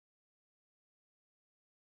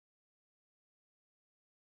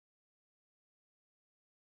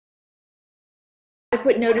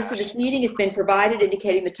Adequate notice of this meeting has been provided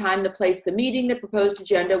indicating the time, the place, of the meeting, the proposed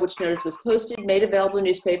agenda, which notice was posted, made available in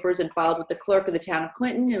newspapers, and filed with the clerk of the town of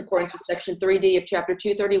Clinton in accordance with Section 3D of Chapter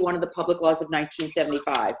 231 of the Public Laws of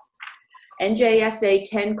 1975. NJSA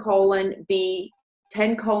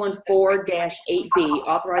 10:4-8B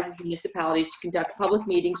authorizes municipalities to conduct public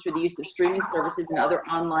meetings through the use of streaming services and other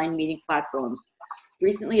online meeting platforms.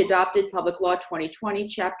 Recently adopted Public Law 2020,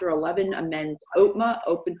 Chapter 11 amends OPMA,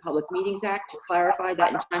 Open Public Meetings Act, to clarify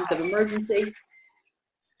that in times of emergency,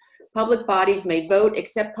 public bodies may vote,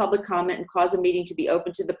 accept public comment, and cause a meeting to be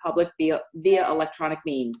open to the public via electronic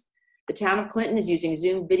means. The town of Clinton is using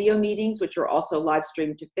Zoom video meetings, which are also live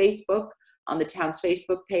streamed to Facebook on the town's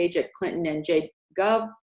Facebook page at ClintonNJ.gov.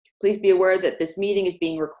 Please be aware that this meeting is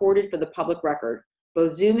being recorded for the public record.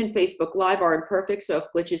 Both Zoom and Facebook Live are imperfect, so if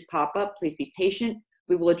glitches pop up, please be patient.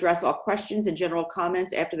 We will address all questions and general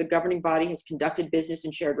comments after the governing body has conducted business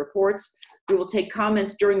and shared reports. We will take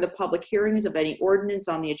comments during the public hearings of any ordinance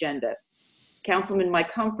on the agenda. Councilman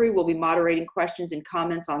Mike Humphrey will be moderating questions and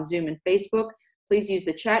comments on Zoom and Facebook. Please use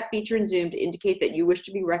the chat feature in Zoom to indicate that you wish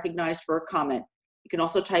to be recognized for a comment. You can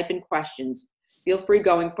also type in questions. Feel free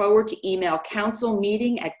going forward to email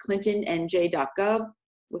councilmeeting@clintonnj.gov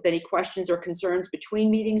with any questions or concerns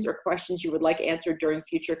between meetings or questions you would like answered during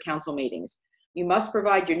future council meetings. You must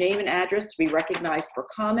provide your name and address to be recognized for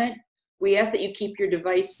comment. We ask that you keep your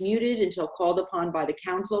device muted until called upon by the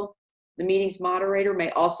council. The meeting's moderator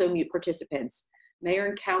may also mute participants. Mayor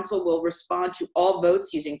and council will respond to all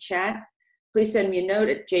votes using chat. Please send me a note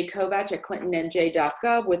at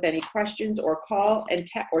jkovach@clintonnj.gov with any questions, or call and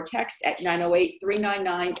text at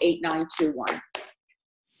 908-399-8921.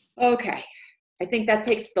 Okay, I think that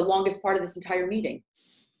takes the longest part of this entire meeting.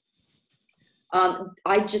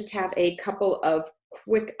 I just have a couple of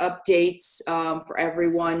quick updates for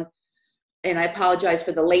everyone, and I apologize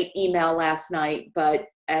for the late email last night, but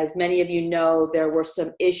as many of you know, there were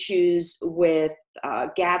some issues with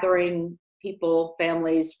gathering people,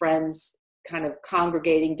 families, friends, kind of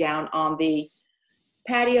congregating down on the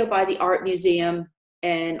patio by the art museum,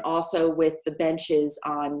 and also with the benches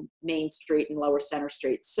on Main Street and Lower Center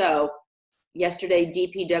Street. So yesterday,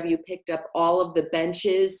 DPW picked up all of the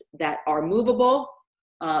benches that are movable.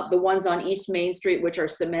 The ones on East Main Street, which are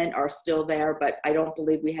cement, are still there, but I don't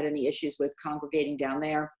believe we had any issues with congregating down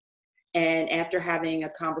there. And after having a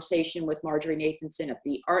conversation with Marjorie Nathanson at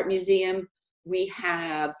the Art Museum, we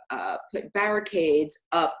have put barricades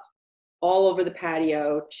up all over the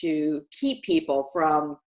patio to keep people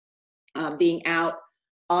from being out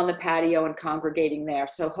on the patio and congregating there.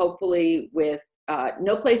 So hopefully with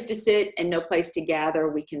no place to sit and no place to gather,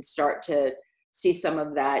 we can start to see some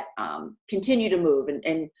of that continue to move.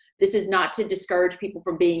 And this is not to discourage people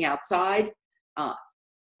from being outside.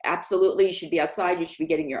 Absolutely, you should be outside. You should be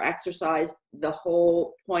getting your exercise. The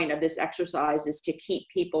whole point of this exercise is to keep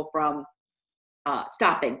people from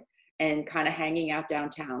stopping and kind of hanging out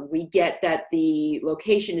downtown. We get that the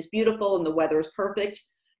location is beautiful and the weather is perfect.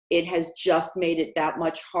 It has just made it that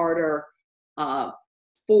much harder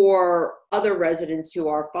for other residents who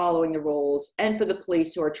are following the rules, and for the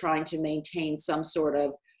police who are trying to maintain some sort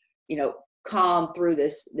of, calm through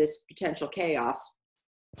this potential chaos.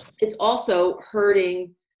 It's also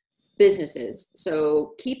hurting businesses.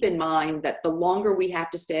 So keep in mind that the longer we have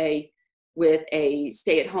to stay with a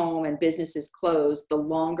stay-at-home and businesses closed, the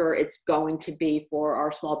longer it's going to be for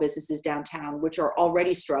our small businesses downtown, which are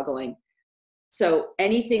already struggling. So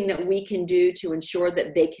anything that we can do to ensure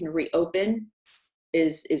that they can reopen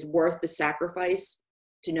is worth the sacrifice,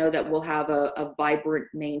 to know that we'll have a vibrant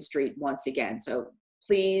Main Street once again. So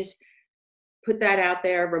please put that out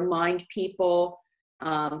there, remind people.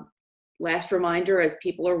 Last reminder, as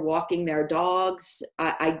people are walking their dogs,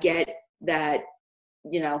 I get that,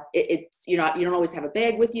 you don't always have a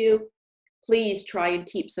bag with you. Please try and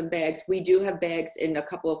keep some bags. We do have bags in a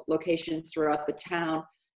couple of locations throughout the town.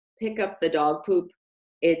 Pick up the dog poop.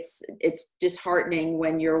 It's disheartening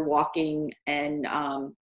when you're walking and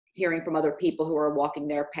hearing from other people who are walking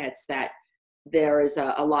their pets that there is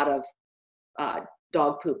a lot of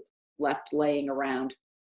dog poop left laying around.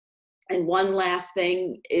 And one last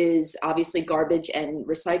thing is obviously garbage and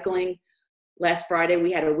recycling. Last Friday,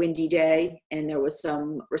 we had a windy day and there was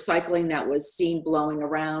some recycling that was seen blowing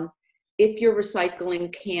around. If your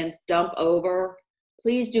recycling cans dump over,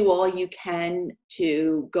 please do all you can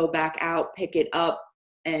to go back out, pick it up,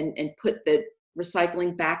 and put the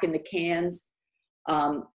recycling back in the cans.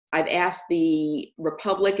 I've asked the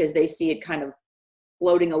Republic, as they see it kind of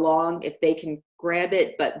floating along, if they can grab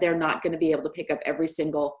it, but they're not going to be able to pick up every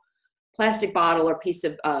single plastic bottle or piece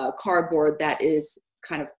of cardboard that is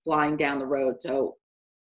kind of flying down the road. So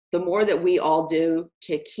the more that we all do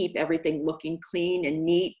to keep everything looking clean and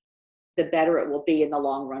neat, the better it will be in the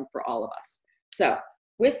long run for all of us. So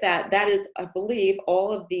with that, that is, I believe,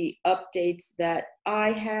 all of the updates that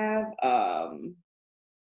I have.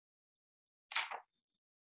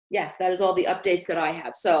 Yes, that is all the updates that I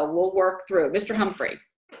have. So we'll work through. Mr. Humphrey.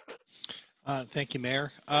 Thank you,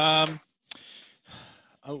 Mayor. I've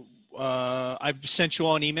sent you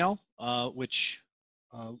all an email, which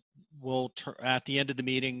we'll, at the end of the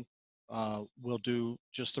meeting, we'll do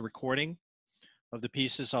just the recording of the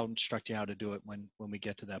pieces. I'll instruct you how to do it when we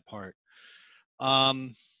get to that part.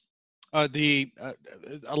 A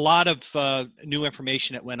lot of new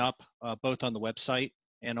information that went up both on the website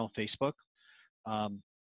and on Facebook.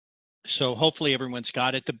 So hopefully everyone's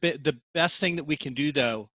got it. The best thing that we can do,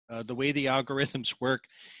 though, the way the algorithms work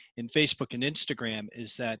in Facebook and Instagram,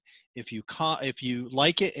 is that if you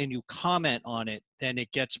like it and you comment on it, then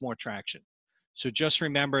it gets more traction. So just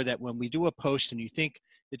remember that when we do a post and you think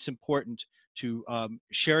it's important to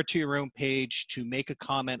share it to your own page, to make a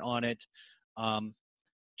comment on it,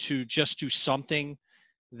 to just do something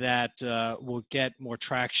that will get more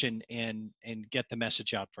traction and get the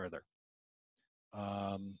message out further.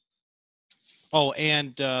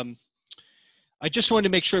 I just wanted to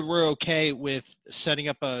make sure we're okay with setting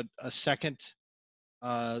up a second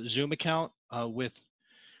Zoom account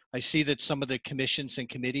I see that some of the commissions and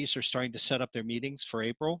committees are starting to set up their meetings for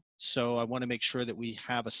April. So I want to make sure that we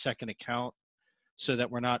have a second account so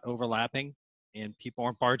that we're not overlapping and people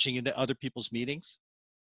aren't barging into other people's meetings.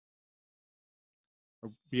 Are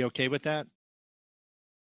we okay with that?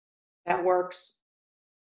 That works.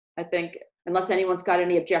 I think, unless anyone's got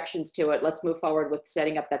any objections to it, let's move forward with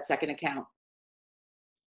setting up that second account.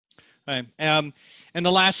 Right. And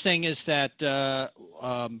the last thing is that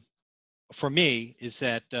for me is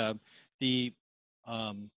that the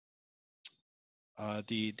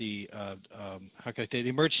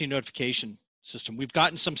emergency notification system, we've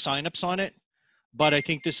gotten some signups on it, but I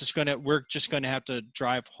think this is we're just going to have to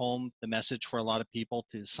drive home the message for a lot of people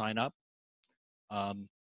to sign up,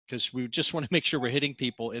 because we just want to make sure we're hitting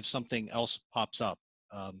people if something else pops up,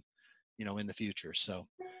 in the future. So,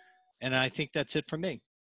 and I think that's it for me.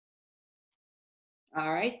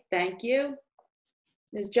 All right, thank you.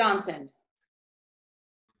 Ms. Johnson.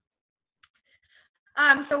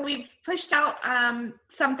 So we've pushed out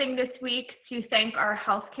something this week to thank our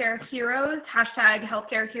healthcare heroes, hashtag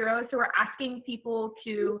healthcare heroes. So we're asking people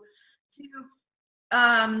to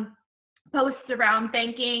post around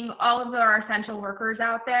thanking all of our essential workers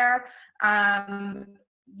out there.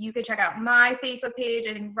 You could check out my Facebook page.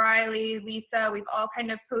 I think Riley, Lisa, we've all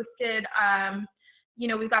kind of posted.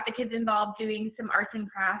 We've got the kids involved doing some arts and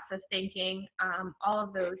crafts as thanking all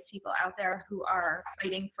of those people out there who are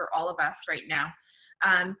fighting for all of us right now.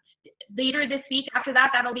 Later this week, after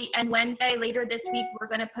that, that'll be and Wednesday. Later this week, we're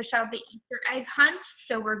going to push out the Easter egg hunt.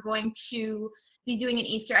 So we're going to be doing an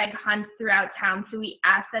Easter egg hunt throughout town. So we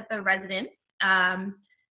ask that the residents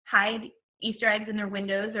hide Easter eggs in their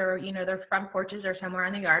windows or, their front porches or somewhere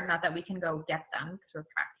in the yard. Not that we can go get them because we're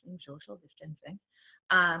practicing social distancing.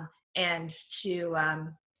 And to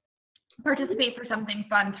participate for something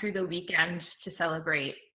fun through the weekend to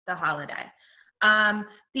celebrate the holiday.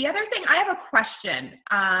 The other thing, I have a question.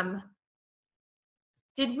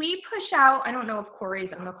 Did we push out, I don't know if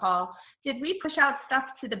Corey's on the call, did we push out stuff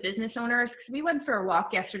to the business owners? Because we went for a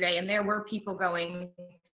walk yesterday and there were people going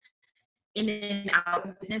in and out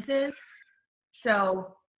of businesses.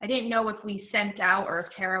 So I didn't know if we sent out or if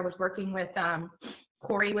Tara was working with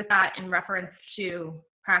Corey with that in reference to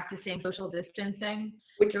practicing social distancing.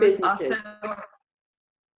 Which businesses? Also,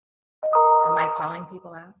 am I calling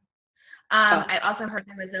people out? I also heard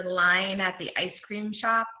there was a line at the ice cream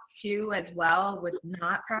shop too, as well, with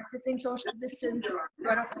not practicing social distancing. So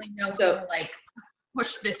I don't really know how to push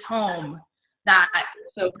this home. That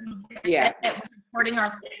yeah, supporting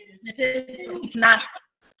our businesses, so we cannot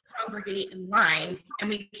congregate in line, and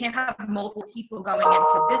we can't have multiple people going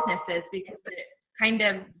into businesses because it kind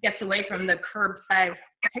of gets away from the curbside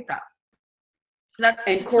pickup. So that's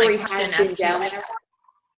and Corey has been down there.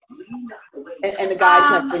 And the guys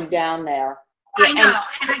have been down there. I know.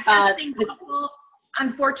 And I just think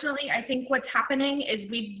unfortunately, I think what's happening is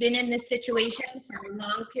we've been in this situation for a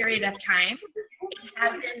long period of time. It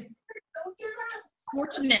hasn't,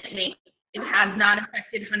 fortunately, it has not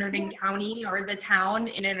affected Hunterdon County or the town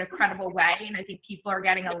in an incredible way. And I think people are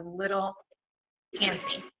getting a little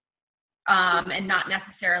antsy and not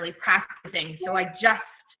necessarily practicing. So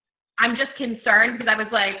I'm just concerned because I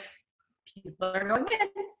was like, people are going in.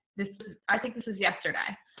 I think this was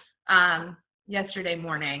yesterday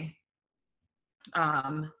morning.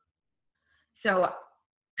 So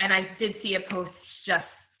And I did see a post just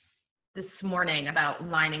this morning about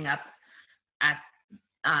lining up at,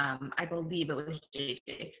 I believe it was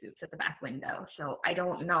JJ Scoops at the back window. So I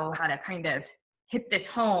don't know how to kind of hit this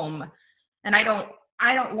home, and I don't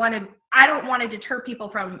want to deter people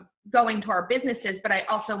from going to our businesses, but I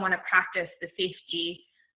also want to practice the safety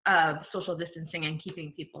of social distancing and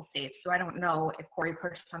keeping people safe. So I don't know if Corey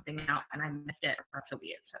pushed something out and I missed it, or so be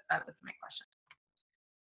it. So that was my question.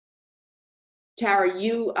 Tara,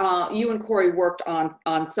 you and Corey worked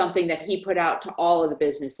on something that he put out to all of the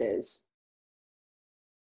businesses.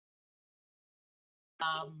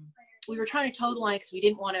 We were trying to toe the line because we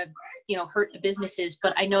didn't want to, you know, hurt the businesses.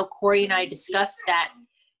 But I know Corey and I discussed that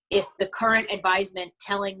if the current advisement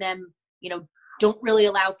telling them, you know, don't really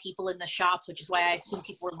allow people in the shops, which is why I assume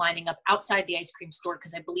people were lining up outside the ice cream store,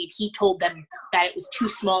 because I believe he told them that it was too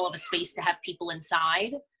small of a space to have people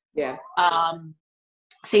inside. Yeah.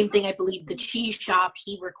 Same thing, I believe the cheese shop,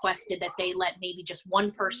 he requested that they let maybe just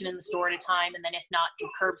one person in the store at a time, and then if not, do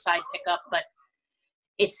curbside pickup. But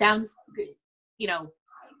it sounds, you know,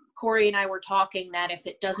 Corey and I were talking that if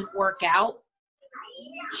it doesn't work out,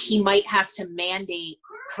 he might have to mandate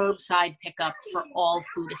curbside pickup for all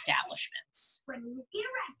food establishments.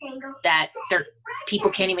 That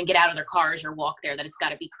people can't even get out of their cars or walk there, that it's got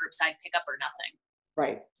to be curbside pickup or nothing.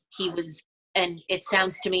 Right. And it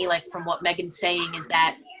sounds to me like from what Megan's saying is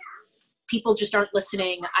that people just aren't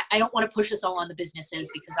listening. I don't want to push this all on the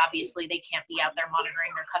businesses, because obviously they can't be out there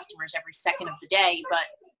monitoring their customers every second of the day, but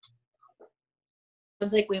it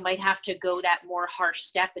sounds like we might have to go that more harsh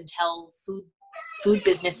step and tell food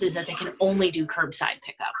businesses that they can only do curbside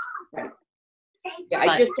pickup. Right. Yeah,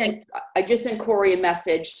 I just sent Corey a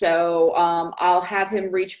message, so I'll have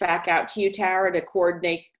him reach back out to you, Tara, to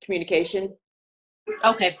coordinate communication.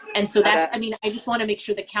 Okay, and so that's, I mean, I just want to make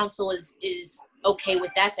sure the council is okay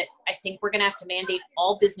with that I think we're going to have to mandate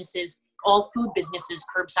all food businesses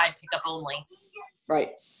curbside pickup only.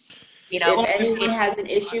 Right. You know, if anyone has an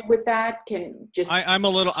issue with that, can just. I'm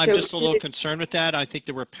just a little concerned with that. I think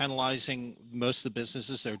that we're penalizing most of the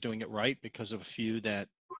businesses that are doing it right because of a few that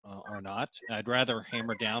are not. I'd rather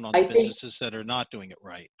hammer down on the businesses that are not doing it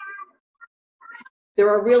right. There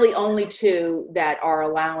are really only two that are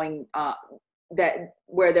allowing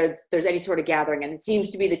where there's any sort of gathering, and it seems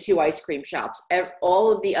to be the two ice cream shops.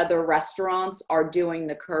 All of the other restaurants are doing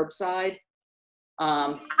the curbside,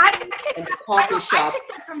 and the coffee shops.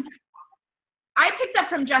 I picked up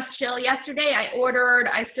from Just Chill yesterday. I ordered,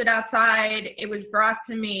 I stood outside, it was brought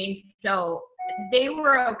to me, so they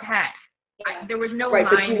were okay. There was no line.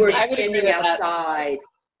 Right, but you were standing outside.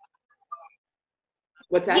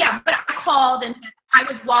 What's that? Yeah, but I called and I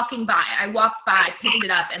was walking by. I walked by, picked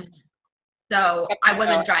it up, and so I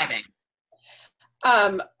wasn't driving.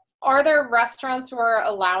 Are there restaurants who are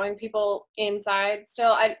allowing people inside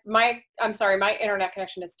still? I'm sorry, my internet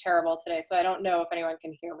connection is terrible today, so I don't know if anyone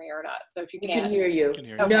can hear me or not. So if you can hear you.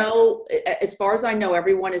 Okay. No, as far as I know,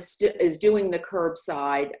 everyone is doing the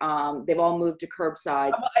curbside. They've all moved to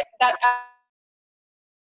curbside.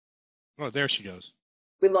 Oh, there she goes.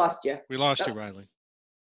 We lost you. We lost you, Riley.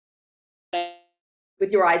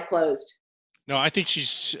 With your eyes closed. No, I think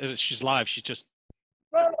she's live. She's just.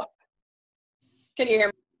 Can you hear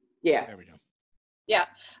me? Yeah. There we go. Yeah.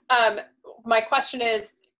 My question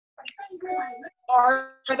is,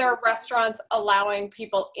 are there restaurants allowing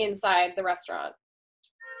people inside the restaurant?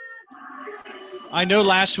 I know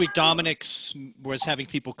last week Dominic's was having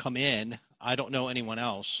people come in. I don't know anyone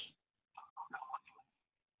else.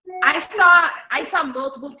 I saw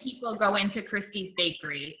multiple people go into Christie's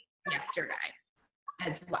Bakery yesterday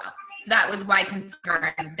as well. That was my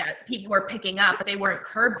concern, that people were picking up, but they weren't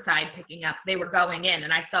curbside picking up. They were going in,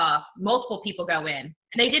 and I saw multiple people go in.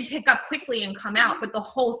 And they did pick up quickly and come out, but the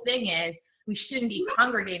whole thing is we shouldn't be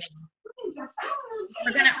congregating.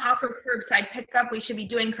 We're going to offer curbside pickup. We should be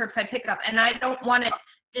doing curbside pickup. And I don't want to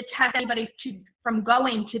detach anybody from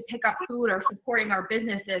going to pick up food or supporting our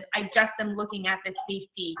businesses. I just am looking at the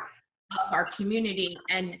safety of our community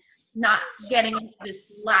and not getting into this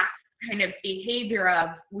lax kind of behavior of,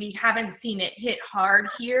 we haven't seen it hit hard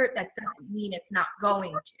here. That doesn't mean it's not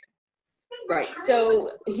going to. Right.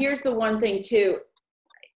 So here's the one thing too,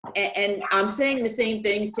 and I'm saying the same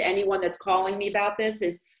things to anyone that's calling me about this,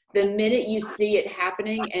 is the minute you see it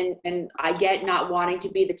happening, and I get not wanting to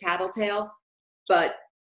be the tattletale, but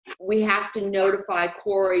we have to notify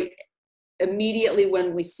Corey immediately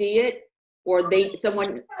when we see it, or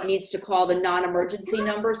someone needs to call the non-emergency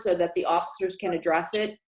number so that the officers can address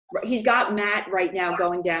it. He's got Matt right now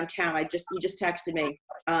going downtown. He just texted me.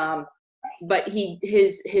 But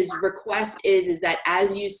his request is that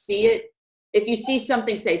as you see it, if you see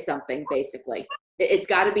something, say something, basically. It's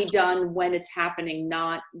got to be done when it's happening,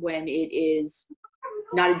 not when it is,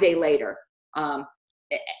 not a day later. And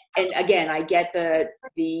again, I get the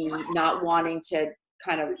not wanting to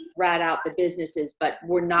kind of rat out the businesses, but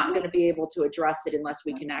we're not going to be able to address it unless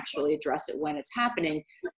we can actually address it when it's happening.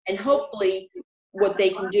 And hopefully what they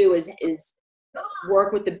can do is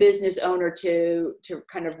work with the business owner to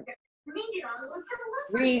kind of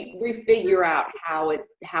refigure out how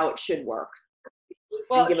it should work.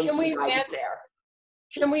 Well,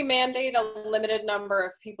 can we mandate a limited number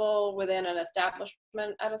of people within an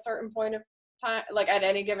establishment at a certain point of time, like at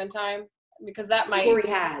any given time? Because that might. Corey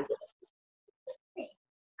has.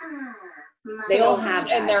 They all have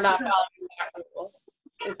that. And they're not following that rule.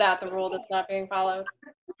 Is that the rule that's not being followed?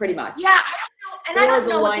 Pretty much. Yeah, I don't know. Or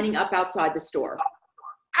the lining up outside the store.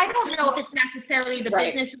 I don't know if it's necessarily the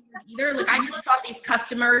business either. Like, I just saw these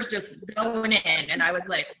customers just going in, and I was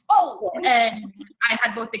like, oh, and I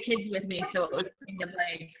had both the kids with me, so it was kind of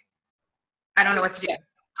like, I don't know what to do.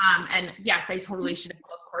 And yes, I totally should have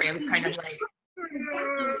called Corey. I was kind of like,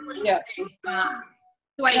 yeah.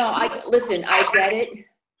 Listen, I get it.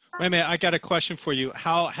 Wait a minute, I got a question for you.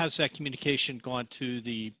 How has that communication gone to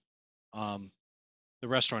the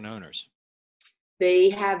restaurant owners? They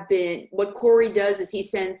have been, what Corey does is he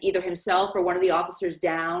sends either himself or one of the officers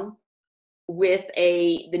down with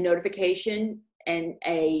the notification and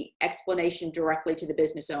a explanation directly to the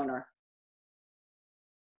business owner.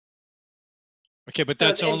 Okay, but so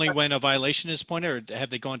that's only when a violation is pointed, or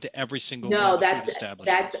have they gone to every single No, that's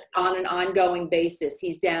on an ongoing basis.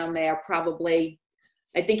 He's down there probably,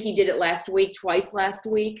 I think he did it twice last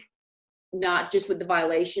week, not just with the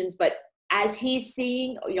violations, but as he's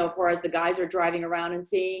seeing, or as the guys are driving around and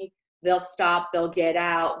seeing, they'll stop, they'll get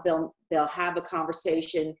out, they'll have a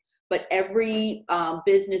conversation. But every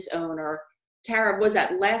business owner, Tara, was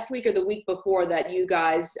that last week or the week before that you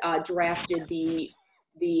guys drafted the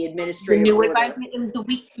administrative new order? advisement? It was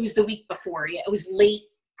the week before. Yeah, it was late.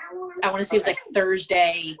 I want to say it was like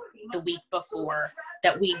Thursday the week before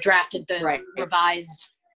that we drafted the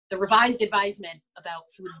revised advisement about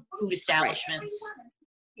food establishments.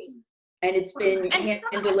 Right. And it's been hand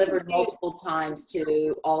delivered multiple times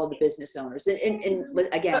to all of the business owners. And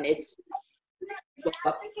again, it's.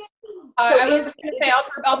 I was going to say,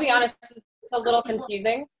 I'll be honest, it's a little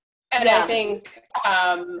confusing. And I think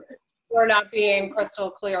we're not being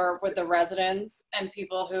crystal clear with the residents and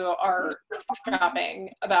people who are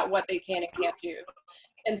shopping about what they can and can't do.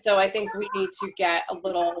 And so I think we need to get a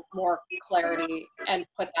little more clarity and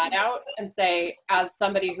put that out and say, as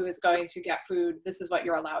somebody who is going to get food, this is what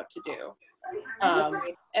you're allowed to do.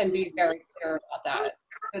 And be very clear about that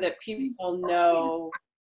so that people know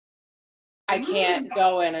I can't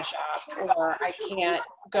go in a shop, or I can't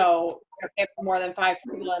go get more than 5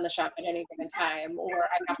 people in the shop at any given time, or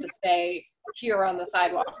I have to stay here on the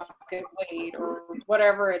sidewalk and wait, or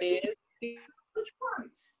whatever it is.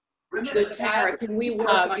 So Tara, can we work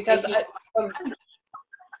on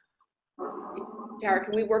Tara,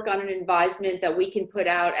 can we work on an advisement that we can put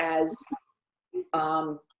out as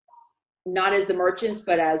not as the merchants,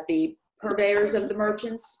 but as the purveyors of the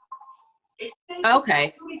merchants?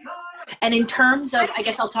 Okay. And in terms of, I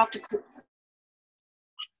guess I'll talk to.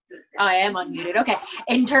 I am unmuted. Okay.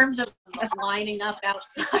 In terms of lining up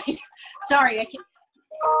outside, sorry, I can't.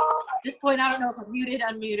 At this point, I don't know if I'm muted,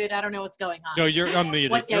 unmuted. I don't know what's going on. No, you're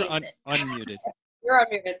unmuted. What day you're is it? Unmuted. You're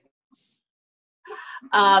unmuted.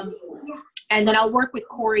 And then I'll work with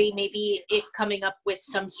Corey, maybe it coming up with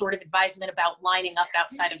some sort of advisement about lining up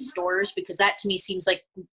outside of stores, because that to me seems like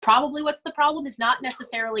probably what's the problem is not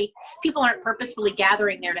necessarily, people aren't purposefully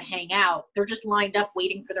gathering there to hang out. They're just lined up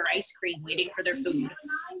waiting for their ice cream, waiting for their food.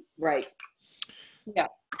 Right. Yeah.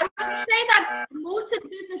 I would say that most of the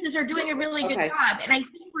businesses are doing a really good job, and I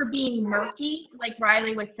think we're being murky, like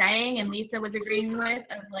Riley was saying and Lisa was agreeing with,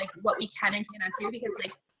 of like what we can and cannot do, because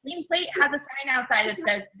like Clean Plate has a sign outside that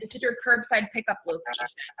says this is your curbside pickup location.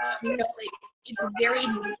 You know, like it's very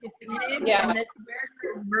definitive, and this is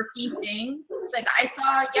where murky things. Like I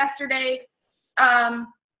saw yesterday,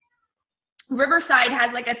 Riverside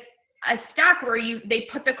has like a stack where they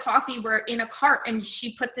put the coffee in a cart and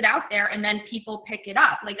she puts it out there and then people pick it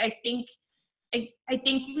up. Like I think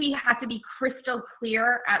we have to be crystal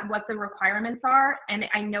clear at what the requirements are. And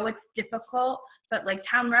I know it's difficult, but like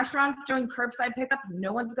town restaurants doing curbside pickup,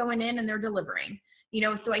 no one's going in and they're delivering, you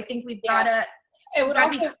know? So I think we've got to. It would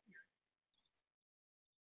also.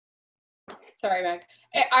 Sorry, Meg.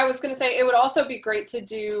 I was going to say, it would also be great to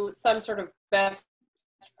do some sort of best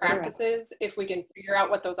practices if we can figure out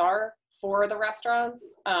what those are for the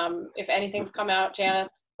restaurants. If anything's come out, Janice,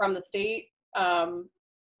 from the state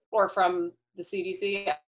or from the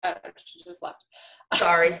CDC, she just left.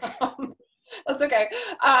 Sorry. That's okay.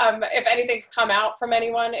 If anything's come out from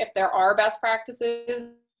anyone, if there are best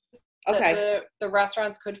practices that the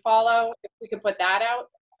restaurants could follow, if we could put that out,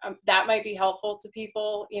 that might be helpful to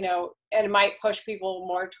people, you know, and it might push people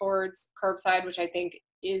more towards curbside, which I think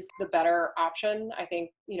is the better option. I think,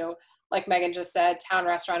 you know, like Megan just said, Town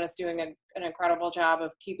Restaurant is doing an incredible job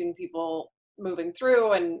of keeping people moving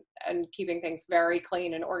through and keeping things very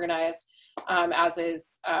clean and organized, as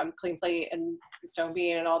is Clean Plate and Stone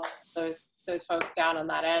Bean and all those folks down on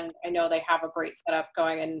that end. I know they have a great setup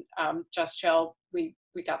going, and Just Chill, we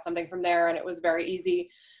got something from there and it was very easy.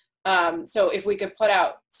 So if we could put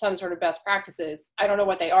out some sort of best practices, I don't know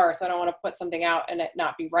what they are, so I don't want to put something out and it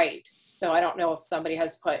not be right. So I don't know if somebody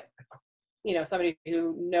has put, you know, somebody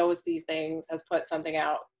who knows these things has put something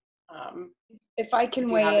out. If I can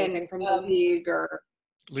weigh in from the league or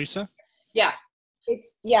Lisa? Yeah.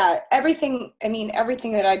 Everything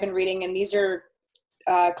that I've been reading, and these are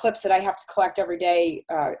clips that I have to collect every day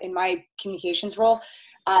in my communications role,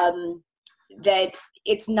 that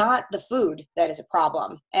it's not the food that is a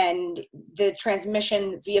problem, and the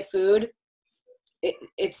transmission via food,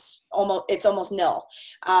 it's almost nil.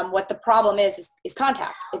 What the problem is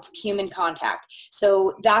contact. It's human contact.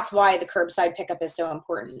 So that's why the curbside pickup is so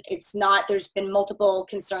important. It's not, there's been multiple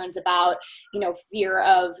concerns about, you know, fear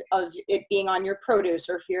of it being on your produce,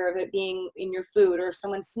 or fear of it being in your food, or if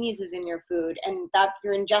someone sneezes in your food, and that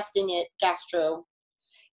you're ingesting it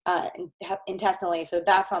intestinally. So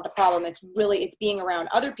that's not the problem. It's being around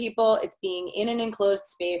other people. It's being in an enclosed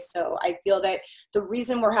space. So I feel that the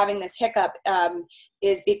reason we're having this hiccup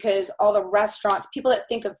is because all the restaurants, people that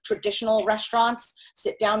think of traditional restaurants,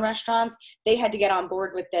 sit down restaurants, they had to get on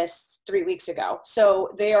board with this 3 weeks ago. So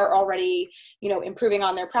they are already, you know, improving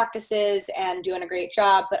on their practices and doing a great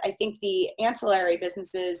job. But I think the ancillary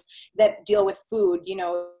businesses that deal with food, you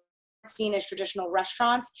know, seen as traditional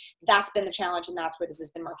restaurants, that's been the challenge, and that's where this has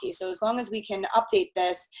been murky. So as long as we can update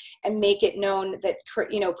this and make it known that,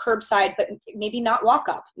 you know, curbside, but maybe not walk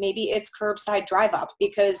up, maybe it's curbside drive up,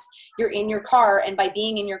 because you're in your car, and by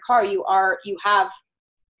being in your car, you have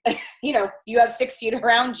you know, you have 6 feet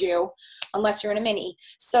around you, unless you're in a Mini.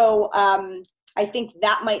 So I think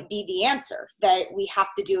that might be the answer, that we have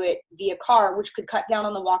to do it via car, which could cut down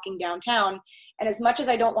on the walking downtown. And as much as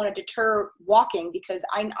I don't want to deter walking, because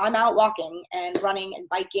I'm out walking and running and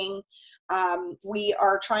biking, we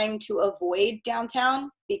are trying to avoid downtown,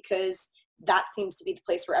 because that seems to be the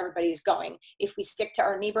place where everybody is going. If we stick to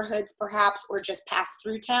our neighborhoods perhaps, or just pass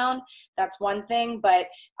through town, that's one thing. But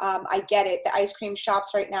I get it. The ice cream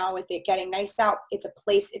shops right now, with it getting nice out, it's a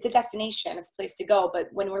place, it's a destination, it's a place to go. But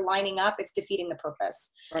when we're lining up, it's defeating the purpose.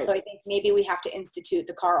 Right. So I think maybe we have to institute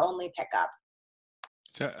the car only pickup.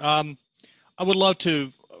 So I would love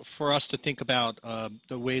for us to think about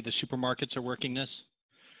the way the supermarkets are working this.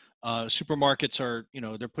 Supermarkets are, you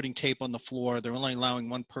know, they're putting tape on the floor. They're only allowing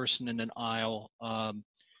one person in an aisle,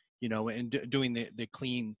 you know, and doing the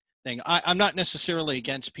clean thing. I'm not necessarily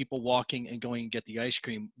against people walking and going and get the ice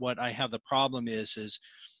cream. What I have the problem is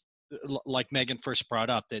like Megan first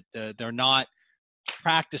brought up, that they're not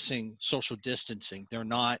practicing social distancing. They're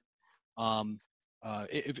not,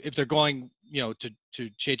 if they're going, you know,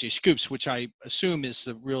 to JJ Scoops, which I assume is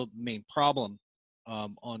the real main problem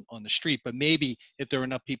on the street, but maybe if there are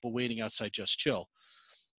enough people waiting outside Just Chill,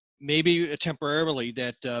 maybe temporarily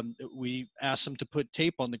that we ask them to put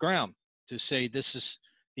tape on the ground to say, this is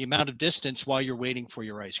the amount of distance while you're waiting for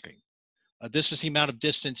your ice cream. This is the amount of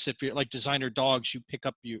distance, if you're like Designer Dogs, you pick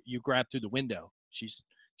up, you grab through the window. She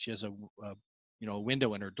has a you know, a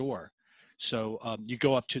window in her door, so you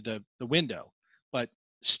go up to the window, but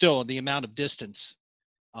still the amount of distance.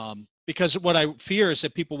 Because what I fear is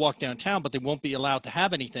that people walk downtown, but they won't be allowed to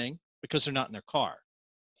have anything because they're not in their car.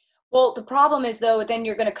 Well, the problem is, though, then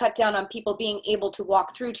you're going to cut down on people being able to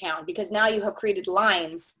walk through town, because now you have created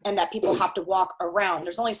lines and that people have to walk around.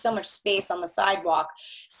 There's only so much space on the sidewalk.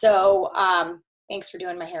 So thanks for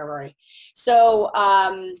doing my hair, Rory. So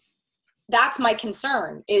that's my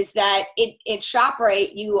concern, is that at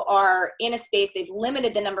ShopRite, you are in a space, they've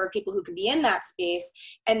limited the number of people who can be in that space,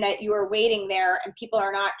 and that you are waiting there, and people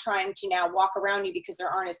are not trying to now walk around you because there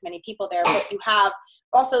aren't as many people there. But you have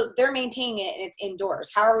also, they're maintaining it, and it's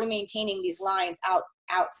indoors. How are we maintaining these lines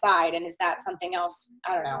outside? And is that something else?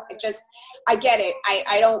 I don't know. I get it.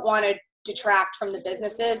 I don't want to detract from the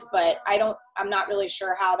businesses, but I'm not really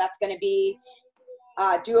sure how that's going to be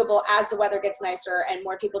doable as the weather gets nicer and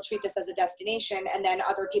more people treat this as a destination, and then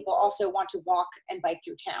other people also want to walk and bike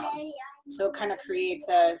through town. So it kind of creates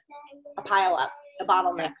a pile up, a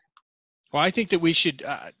bottleneck. Well, I think that we should,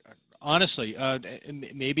 honestly,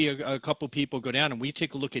 maybe a couple people go down and we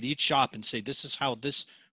take a look at each shop and say, this is how this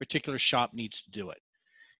particular shop needs to do it.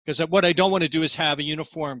 Because what I don't want to do is have a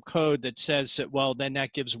uniform code that says that, well, then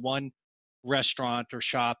that gives one restaurant or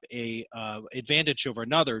shop a advantage over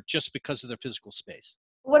another just because of their physical space.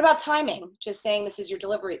 What about timing? Just saying this is your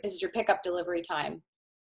delivery, this is your pickup delivery time.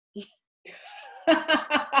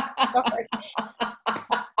 Sorry.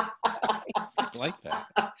 I like that.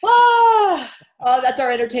 Oh, that's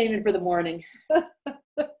our entertainment for the morning.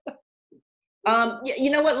 You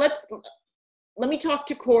know what? Let me talk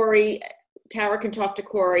to Corey. Tara can talk to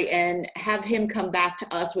Corey and have him come back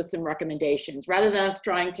to us with some recommendations rather than us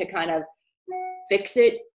trying to kind of fix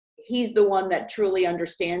it. He's the one that truly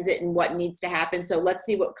understands it and what needs to happen. So let's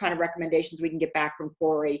see what kind of recommendations we can get back from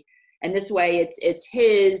Corey. And this way it's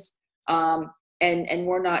his, and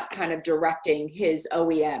we're not kind of directing his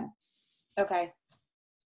OEM. Okay.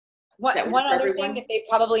 One other thing that they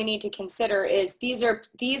probably need to consider is these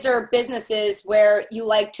are businesses where you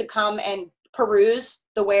like to come and peruse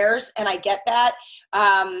the wares, and I get that.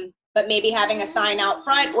 But maybe having a sign out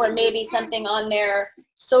front or maybe something on their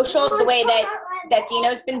social, the way that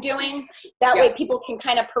Dino's been doing. That way people can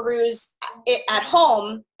kind of peruse it at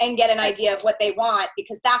home and get an idea of what they want,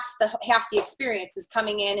 because that's half the experience is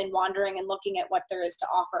coming in and wandering and looking at what there is to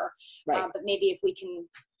offer. Right. But maybe if we can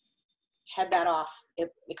head that off, it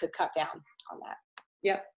could cut down on that.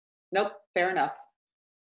 Yep. Nope. Fair enough.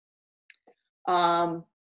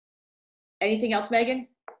 Anything else, Megan?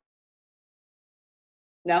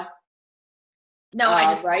 No? No,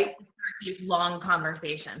 I just right. these long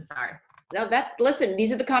conversations. Sorry. No, listen,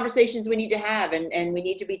 these are the conversations we need to have, and we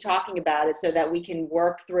need to be talking about it so that we can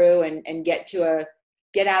work through and get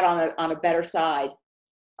out on a better side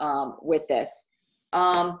with this.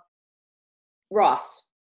 Ross.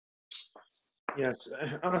 Yes,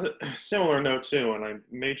 on a similar note too, and I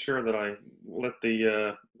made sure that I let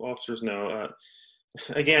the officers know.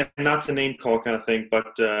 Again, not to name call kind of thing,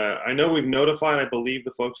 but I know we've notified, I believe,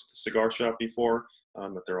 the folks at the cigar shop before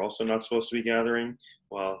that they're also not supposed to be gathering.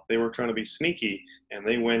 Well, they were trying to be sneaky, and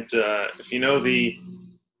they went, if you know the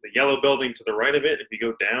yellow building to the right of it, if you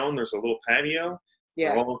go down, there's a little patio.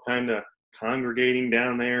 Yeah. They're all kind of congregating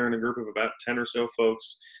down there in a group of about 10 or so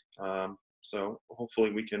folks. So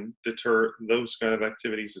hopefully we can deter those kind of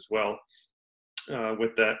activities as well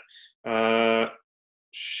with that.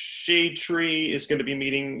 Shade Tree is going to be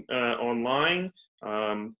meeting online.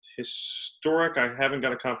 Historic, I haven't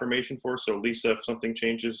got a confirmation for, so Lisa, if something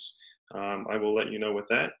changes, I will let you know with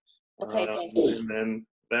that. Okay, thanks. And then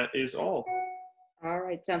that is all. All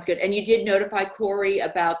right, sounds good. And you did notify Corey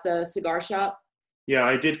about the cigar shop? Yeah,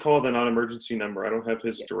 I did call the non-emergency number. I don't have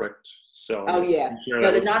his direct cell. Oh, yeah.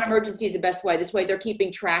 No, the non-emergency is the best way. This way they're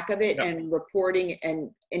keeping track of it and reporting,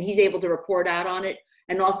 and he's able to report out on it.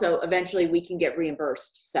 And also, eventually, we can get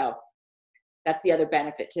reimbursed. So that's the other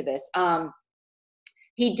benefit to this.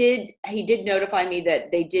 He did notify me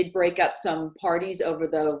that they did break up some parties over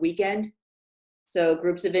the weekend. So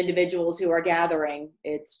groups of individuals who are gathering,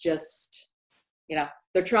 it's just,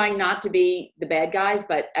 they're trying not to be the bad guys,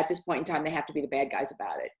 but at this point in time, they have to be the bad guys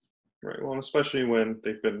about it. Right. Well, and especially when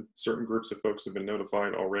certain groups of folks have been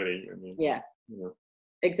notified already. I mean, yeah,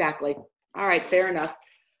 exactly. All right. Fair enough.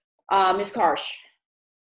 Ms. Karsh,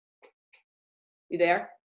 you there?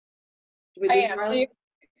 I am.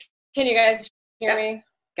 Can you guys hear me?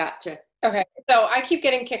 Gotcha. Okay. So I keep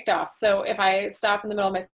getting kicked off. So if I stop in the middle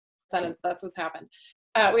of my sentence, that's what's happened.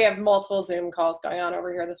 We have multiple Zoom calls going on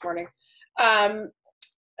over here this morning.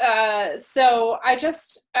 So I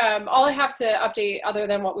just, all I have to update other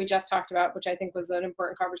than what we just talked about, which I think was an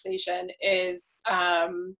important conversation, is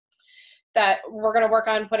that we're going to work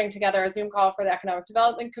on putting together a Zoom call for the Economic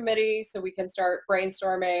Development Committee so we can start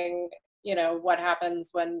brainstorming, what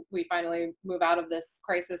happens when we finally move out of this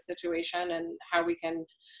crisis situation and how we can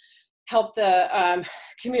help the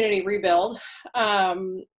community rebuild.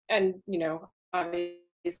 And, obviously,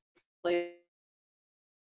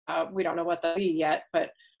 we don't know what they'll be yet,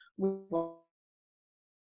 but we will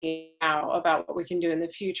now about what we can do in the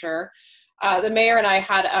future. The mayor and I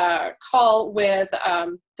had a call with,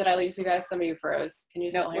 did I lose you guys? Some of you froze. Can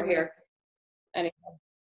you still hear me? Here. Anyway.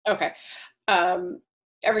 Okay.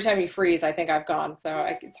 Every time you freeze, I think I've gone, so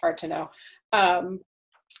it's hard to know.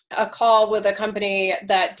 A call with a company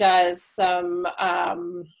that does some,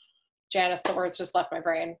 Janice, the words just left my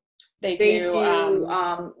brain. They do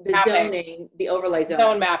the mapping. zoning, the overlay zoning.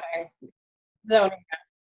 Zone mapping. Zoning.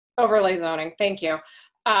 Overlay zoning. Thank you.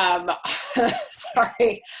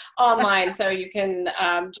 Sorry. Online, so you can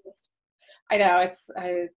just, I know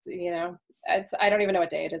I don't even know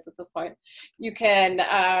what day it is at this point. You can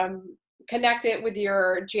connect it with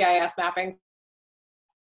your GIS mapping.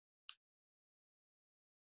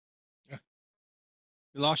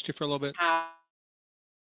 We lost you for a little bit.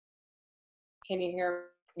 Can you hear?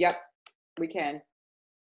 Yep, we can.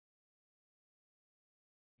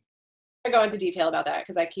 I go into detail about that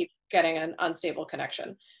because I keep getting an unstable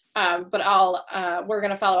connection. But we're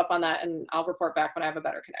going to follow up on that, and I'll report back when I have a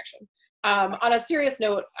better connection. On a serious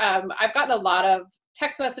note, I've gotten a lot of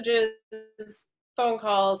text messages, phone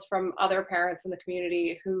calls from other parents in the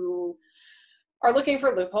community who are looking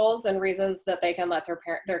for loopholes and reasons that they can let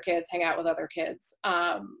their kids hang out with other kids.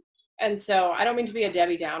 And so I don't mean to be a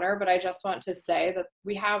Debbie Downer, but I just want to say that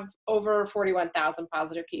we have over 41,000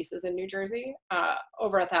 positive cases in New Jersey,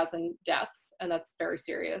 over 1,000 deaths, and that's very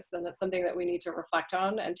serious. And that's something that we need to reflect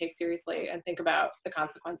on and take seriously and think about the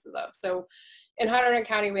consequences of. So in Hunterdon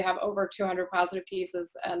County, we have over 200 positive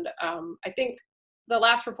cases. And I think the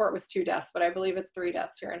last report was 2 deaths, but I believe it's 3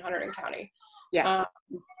 deaths here in Hunterdon County. Yes.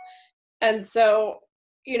 And so,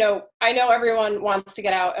 you know, I know everyone wants to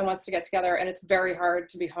get out and wants to get together, and it's very hard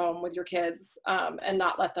to be home with your kids and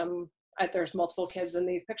not let them, there's multiple kids in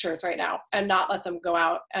these pictures right now, and not let them go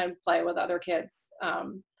out and play with other kids.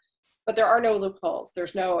 But there are no loopholes.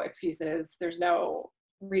 There's no excuses. There's no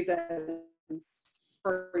reasons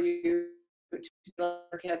for you to let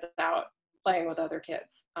your kids out playing with other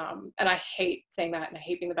kids. And I hate saying that, and I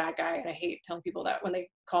hate being the bad guy, and I hate telling people that when they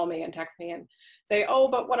call me and text me and say, oh,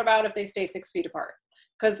 but what about if they stay 6 feet apart?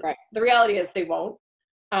 Because the reality is they won't.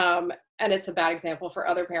 And it's a bad example for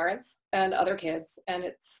other parents and other kids. And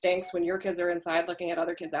it stinks when your kids are inside looking at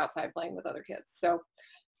other kids outside playing with other kids. So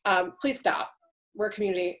please stop. We're a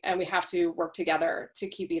community, and we have to work together to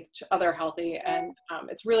keep each other healthy. And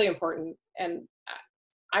it's really important. And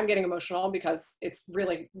I'm getting emotional because it's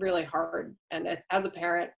really, really hard. And as a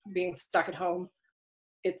parent, being stuck at home,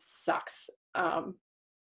 it sucks.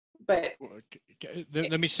 But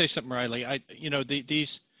let me say something, Riley. You know,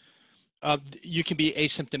 these you can be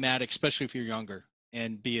asymptomatic, especially if you're younger,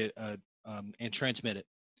 and and transmit it,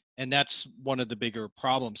 and that's one of the bigger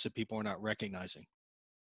problems that people are not recognizing.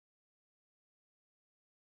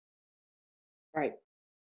 Right.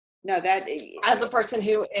 No, that as a person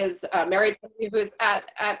who is married, who is at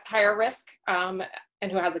higher risk, and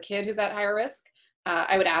who has a kid who's at higher risk,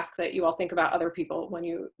 I would ask that you all think about other people when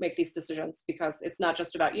you make these decisions, because it's not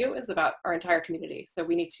just about you, it's about our entire community. So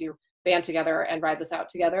we need to band together and ride this out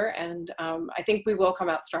together. And I think we will come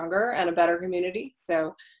out stronger and a better community.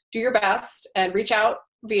 So do your best and reach out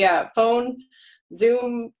via phone,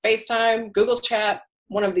 Zoom, FaceTime, Google Chat,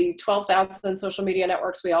 one of the 12,000 social media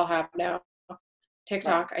networks we all have now.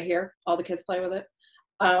 TikTok, I hear all the kids play with it.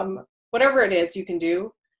 Whatever it is you can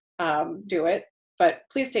do, do it. But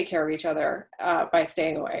please take care of each other by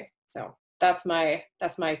staying away. So that's my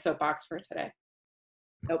soapbox for today.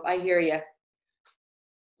 Nope, I hear you.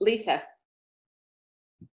 Lisa.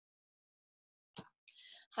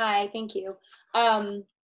 Hi, thank you.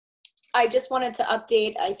 I just wanted to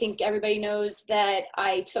update. I think everybody knows that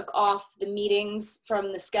I took off the meetings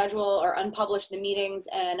from the schedule, or unpublished the meetings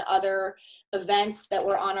and other events that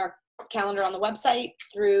were on our calendar on the website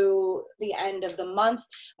through the end of the month.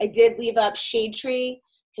 I did leave up Shade Tree,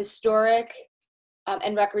 Historic,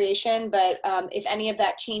 and Recreation, but if any of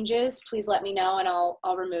that changes, please let me know and I'll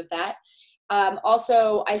remove that.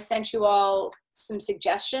 Also, I sent you all some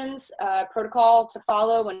suggestions, protocol to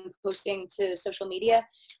follow when posting to social media,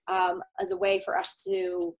 as a way for us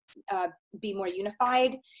to be more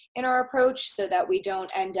unified in our approach, so that we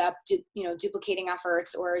don't end up duplicating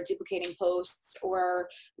efforts or duplicating posts or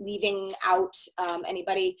leaving out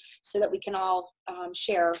anybody, so that we can all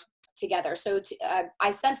share together. So I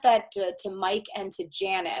sent that to Mike and to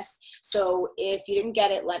Janice. So if you didn't get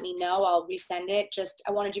it, let me know. I'll resend it.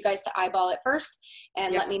 I wanted you guys to eyeball it first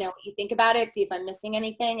and let me know what you think about it, see if I'm missing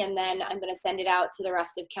anything. And then I'm going to send it out to the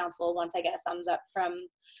rest of council once I get a thumbs up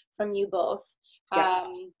from you both. Yeah.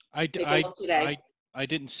 I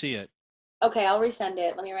didn't see it. Okay, I'll resend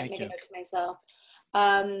it. Let me make a note to myself.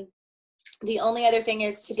 The only other thing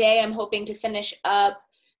is, today I'm hoping to finish up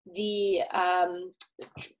the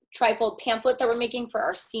trifold pamphlet that we're making for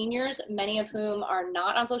our seniors, many of whom are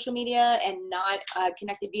not on social media and not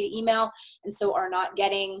connected via email, and so are not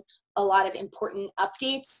getting a lot of important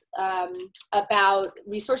updates about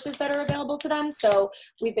resources that are available to them. So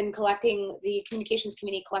we've been collecting, the communications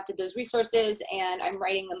committee collected those resources, and I'm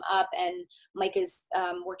writing them up, and Mike is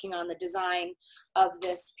working on the design of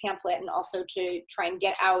this pamphlet, and also to try and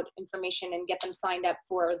get out information and get them signed up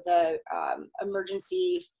for the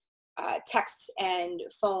emergency text and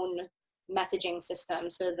phone messaging system,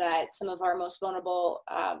 so that some of our most vulnerable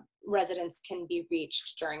residents can be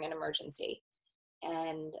reached during an emergency.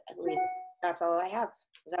 And I believe That's all I have.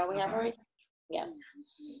 Is that what we have for me? Yes.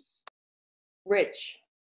 Rich,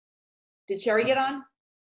 did Sherry get on?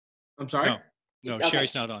 I'm sorry? No, Okay.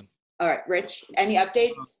 Sherry's not on. All right, Rich, any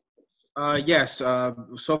updates? Yes,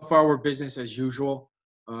 so far we're business as usual.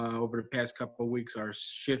 Over the past couple of weeks, our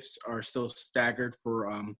shifts are still staggered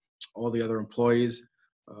for all the other employees.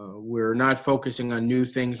 We're not focusing on new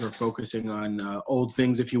things. We're focusing on old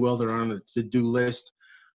things, if you will, that are on the to-do list.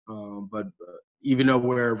 But even though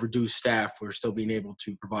we're reduced staff, we're still being able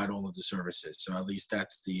to provide all of the services. So at least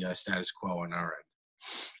that's the status quo on our end.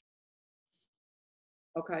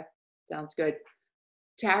 Okay, sounds good.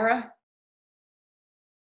 Tara?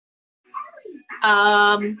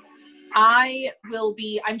 I'm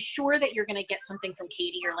sure that you're going to get something from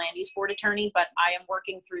Katie, your land use board attorney, but I am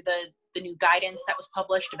working through the new guidance that was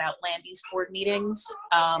published about land use board meetings,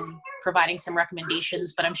 providing some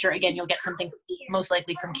recommendations, but I'm sure, again, you'll get something most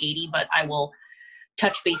likely from Katie, but I will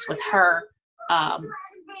touch base with her.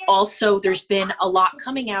 Also, there's been a lot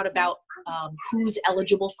coming out about who's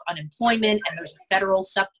eligible for unemployment, and there's a federal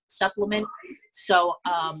supplement. So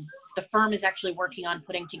the firm is actually working on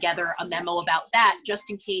putting together a memo about that, just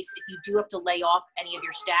in case if you do have to lay off any of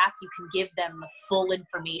your staff, you can give them the full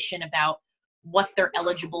information about what they're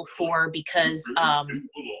eligible for, because I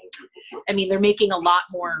mean, they're making a lot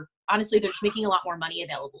more, honestly, they're just making a lot more money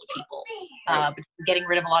available to people, getting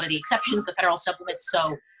rid of a lot of the exceptions, the federal supplements.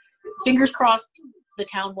 So fingers crossed, the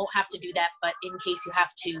town won't have to do that, but in case you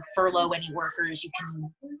have to furlough any workers, you can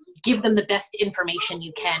give them the best information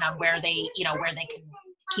you can on where they, where they can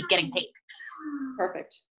keep getting paid.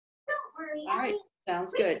 Perfect. All right,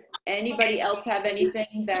 sounds good. Anybody else have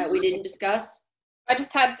anything that we didn't discuss?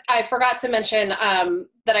 I forgot to mention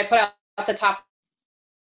that I put out at the top,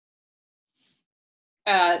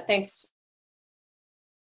 thanks.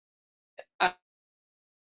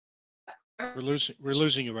 We're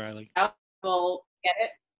losing you, Riley. We'll get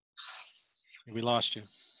it. We lost you.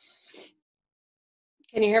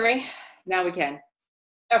 Can you hear me? Now we can.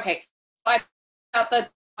 Okay. I put out the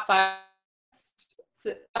top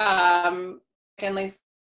 5, at least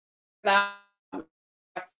that.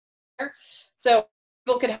 So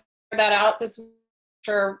people could figure that out this week.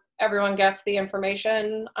 Sure, everyone gets the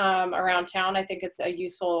information around town. I think it's a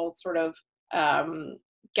useful sort of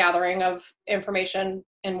gathering of information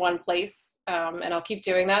in one place, and I'll keep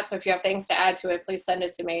doing that. So if you have things to add to it, please send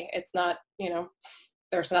it to me. It's not,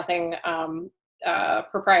 there's nothing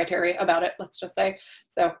proprietary about it, let's just say.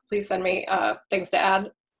 So please send me things to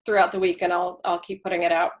add throughout the week, and I'll keep putting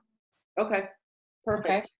it out. Okay, perfect.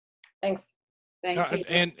 Okay, thanks. Thank you.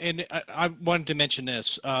 And I wanted to mention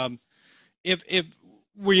this. If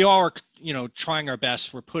we are, trying our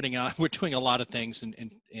best, we're doing a lot of things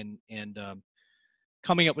and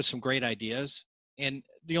coming up with some great ideas. And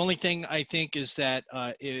the only thing I think is that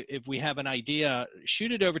if we have an idea,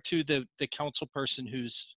 shoot it over to the council person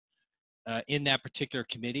who's in that particular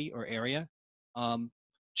committee or area,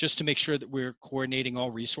 just to make sure that we're coordinating all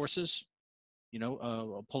resources,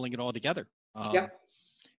 pulling it all together.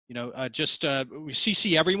 Just we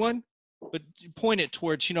CC everyone, but point it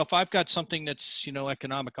towards, if I've got something that's,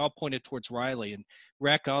 economic, I'll point it towards Riley, and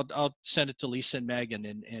Rec, I'll send it to Lisa and Megan,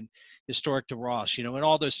 and Historic to Ross, and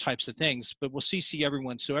all those types of things, but we'll CC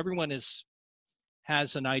everyone. So everyone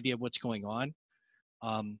has an idea of what's going on.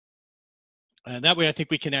 And that way I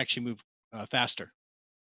think we can actually move faster.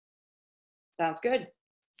 Sounds good.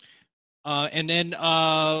 And then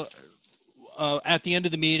at the end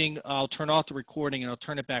of the meeting, I'll turn off the recording and I'll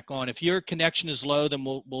turn it back on. If your connection is low, then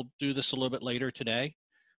we'll do this a little bit later today.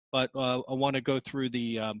 But I want to go through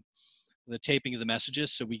the taping of the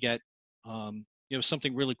messages so we get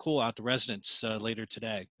something really cool out to residents later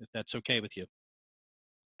today, if that's okay with you.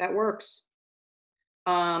 That works.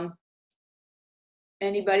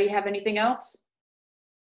 Anybody have anything else?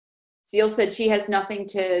 Seal said she has nothing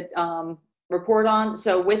to report on.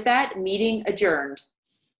 So with that, meeting adjourned.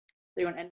 So you want to end?